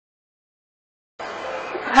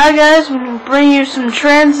Hi guys, I'm going to bring you some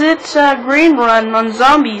transit green run on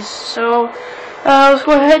zombies. So let's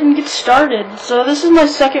go ahead and get started. So this is my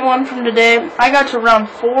second one from today. I got to round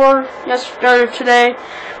 4 today,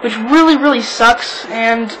 which really sucks,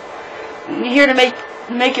 and I'm here to make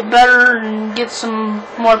it better and get some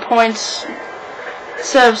more points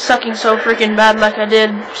instead of sucking so freaking bad like I did.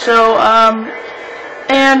 So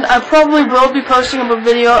and I probably will be posting up a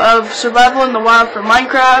video of survival in the wild for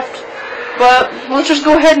Minecraft. But let's just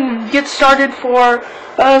go ahead and get started for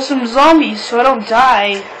some zombies so I don't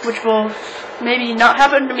die, which will maybe not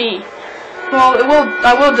happen to me. Well,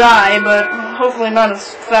 I will die, but hopefully not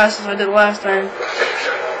as fast as I did last time.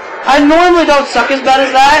 I normally don't suck as bad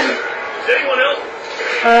as that.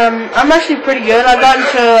 I'm actually pretty good. I've gotten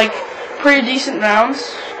to like pretty decent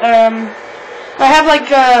rounds. I have like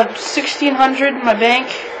 1,600 in my bank.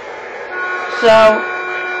 So,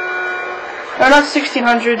 or not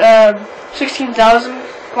 1,600. 16,000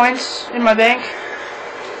 points in my bank.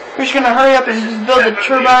 We're just gonna hurry up and build the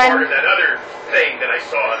turbine. That other thing that I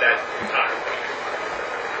saw that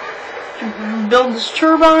time. Build this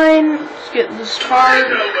turbine. Let's get this hard.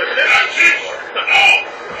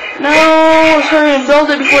 No, let's hurry and build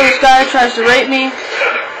it before this guy tries to rape me.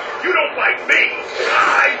 You don't fight me.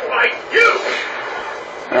 I fight you.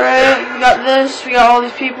 Alright, we got this. We got all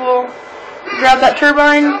these people. Grab that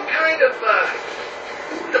turbine. Some kind of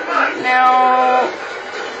Now,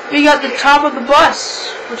 we got the top of the bus,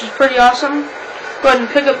 which is pretty awesome. Go ahead and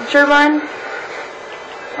pick up the turbine.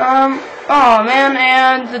 Oh man,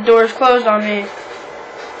 and the door's closed on me.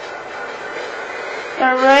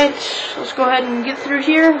 Alright, let's go ahead and get through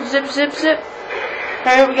here. Zip.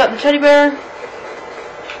 Alright, we got the teddy bear.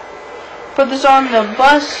 Put this on the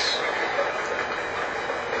bus.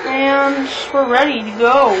 And we're ready to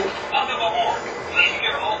go.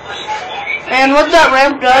 And what that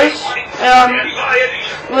ramp does,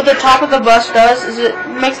 what the top of the bus does, is it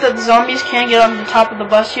makes that the zombies can't get on the top of the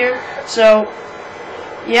bus here. So,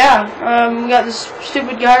 yeah, we got this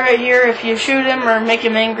stupid guy right here. If you shoot him or make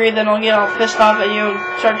him angry, then he'll get all pissed off at you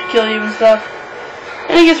and start to kill you and stuff.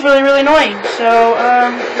 And he gets really annoying. So,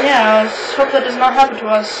 yeah, let's hope that does not happen to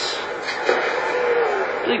us.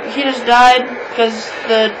 He just died because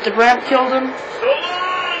the ramp killed him.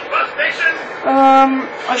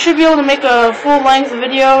 I should be able to make a full-length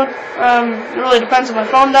video. It really depends if my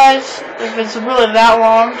phone dies, if it's really that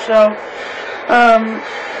long, so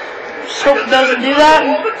just hope it doesn't do that.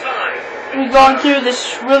 We're going through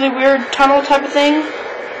this really weird tunnel type of thing.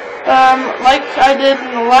 Like I did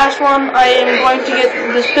in the last one, I am going to get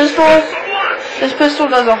this pistol. This pistol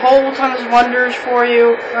does a whole ton of wonders for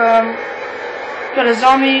you. Got a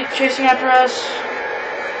zombie chasing after us,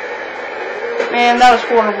 and that was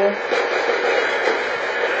horrible.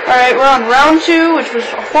 Alright, we're on round 2, which was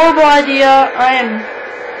a horrible idea.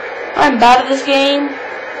 I'm bad at this game.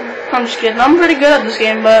 I'm just kidding. I'm pretty good at this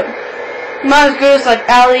game, but I'm not as good as like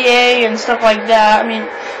Ali and stuff like that. I mean,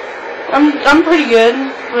 I'm pretty good,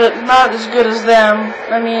 but not as good as them.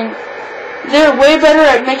 I mean, they're way better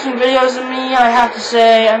at making videos than me, I have to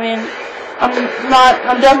say. I mean,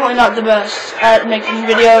 I'm definitely not the best at making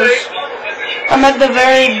videos. I'm at the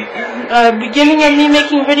very beginning of me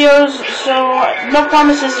making videos, so no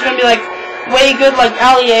promises it's gonna be like way good like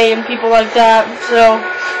Ali and people like that. So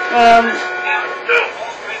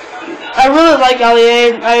I really like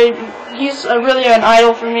Ali. He's really an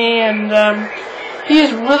idol for me, and he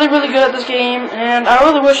is really good at this game, and I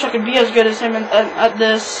really wish I could be as good as him at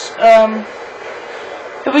this.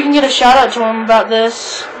 If we can get a shout out to him about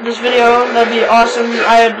this video, that'd be awesome.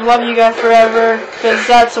 I'd love you guys forever, because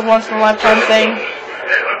that's a once in a lifetime thing.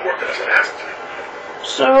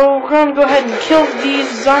 So we're gonna go ahead and kill these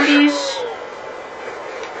zombies.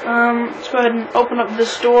 Let's go ahead and open up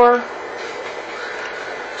this door.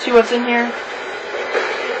 See what's in here.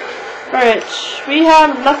 Alright, we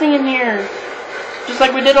have nothing in here, just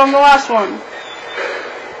like we did on the last one.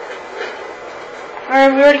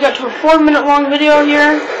 Alright, we already got to a 4-minute long video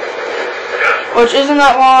here, which isn't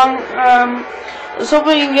that long. Let's hope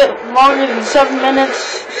we can get longer than 7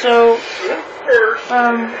 minutes. So,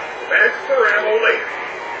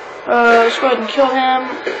 let's go ahead and kill him.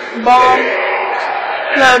 Bomb.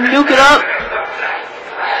 Nuke it up.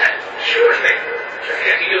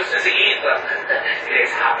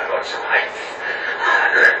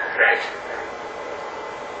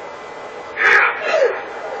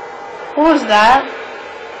 What was that?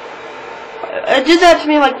 It did that to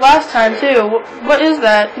me like last time too. What is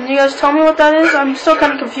that? Can you guys tell me what that is? I'm still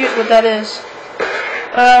kind of confused what that is.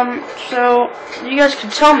 So you guys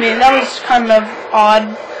could tell me. That was kind of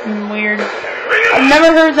odd and weird. I've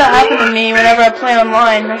never heard that happen to me whenever I play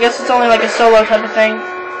online. I guess it's only like a solo type of thing.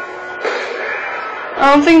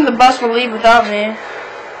 I don't think the bus will leave without me.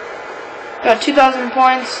 Got 2,000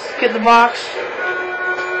 points, get the box.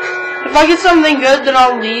 If I get something good, then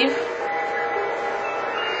I'll leave.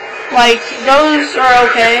 Like, those are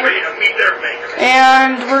okay.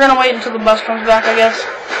 And we're gonna wait until the bus comes back, I guess.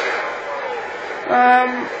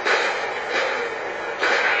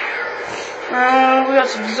 We got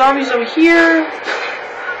some zombies over here.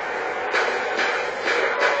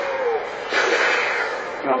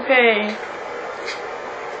 Okay.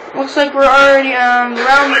 Looks like we're already on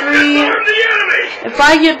round 3. If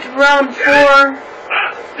I get to round 4,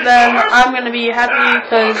 then I'm gonna be happy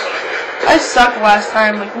because I sucked last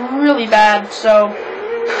time, like really bad. So,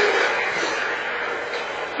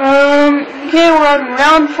 okay, we're on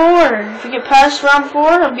round 4. If we get past round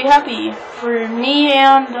 4, I'll be happy for me,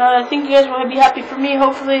 and I think you guys will be happy for me.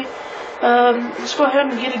 Hopefully, let's go ahead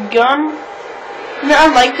and get a gun. I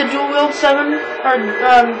like the dual wield 7, or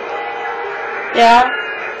yeah.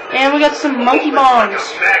 And we got some monkey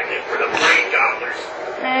bombs.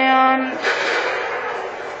 And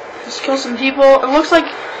let's kill some people. It looks like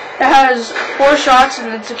it has 4 shots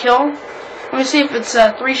and it's a kill. Let me see if it's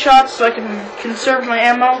 3 shots so I can conserve my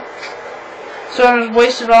ammo. So I don't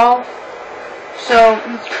waste it all. So,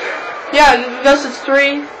 yeah, I guess it's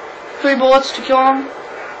 3 bullets to kill him.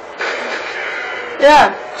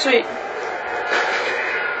 Yeah, sweet.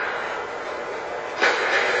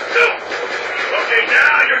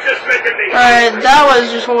 Alright, that was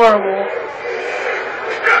just horrible.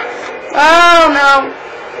 Oh no.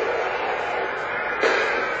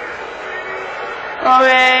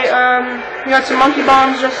 Okay, we got some monkey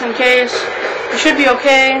bombs just in case. We should be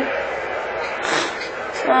okay.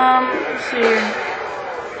 Let's see here.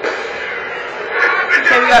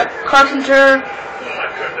 Okay, we got Carpenter.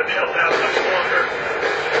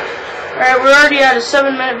 Alright, we're already at a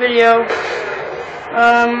 7-minute video.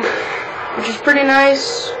 Which is pretty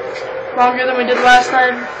nice. Longer than we did last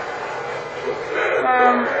time.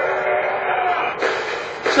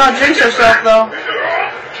 Let's not jinx ourselves though.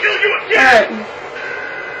 Alright.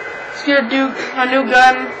 Let's get a new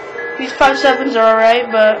gun. These 5.7s are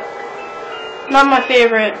alright, but not my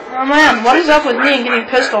favorite. Oh man, what is up with me and getting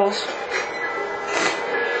pistols?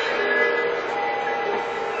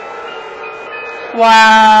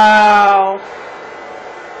 Wow.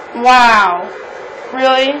 Wow.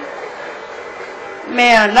 Really?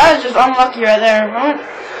 Man, that is just unlucky right there.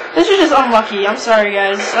 This is just unlucky. I'm sorry,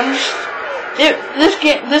 guys.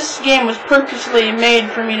 This game was purposely made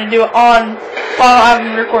for me to do it on while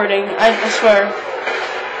I'm recording. I swear.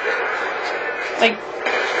 Like,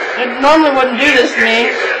 it normally wouldn't do this to me.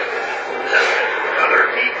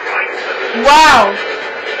 Wow.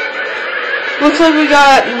 Looks like we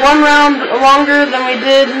got 1 round longer than we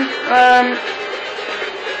did.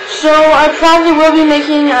 So I probably will be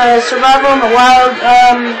making a survival in the wild.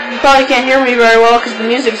 You probably can't hear me very well because the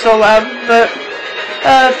music's so loud. But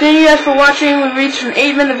thank you guys for watching. We reached an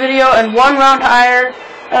 8-minute video and 1 round higher.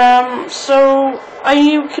 So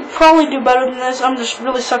you could probably do better than this. I'm just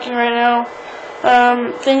really sucking right now.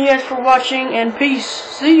 Thank you guys for watching and peace.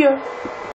 See ya.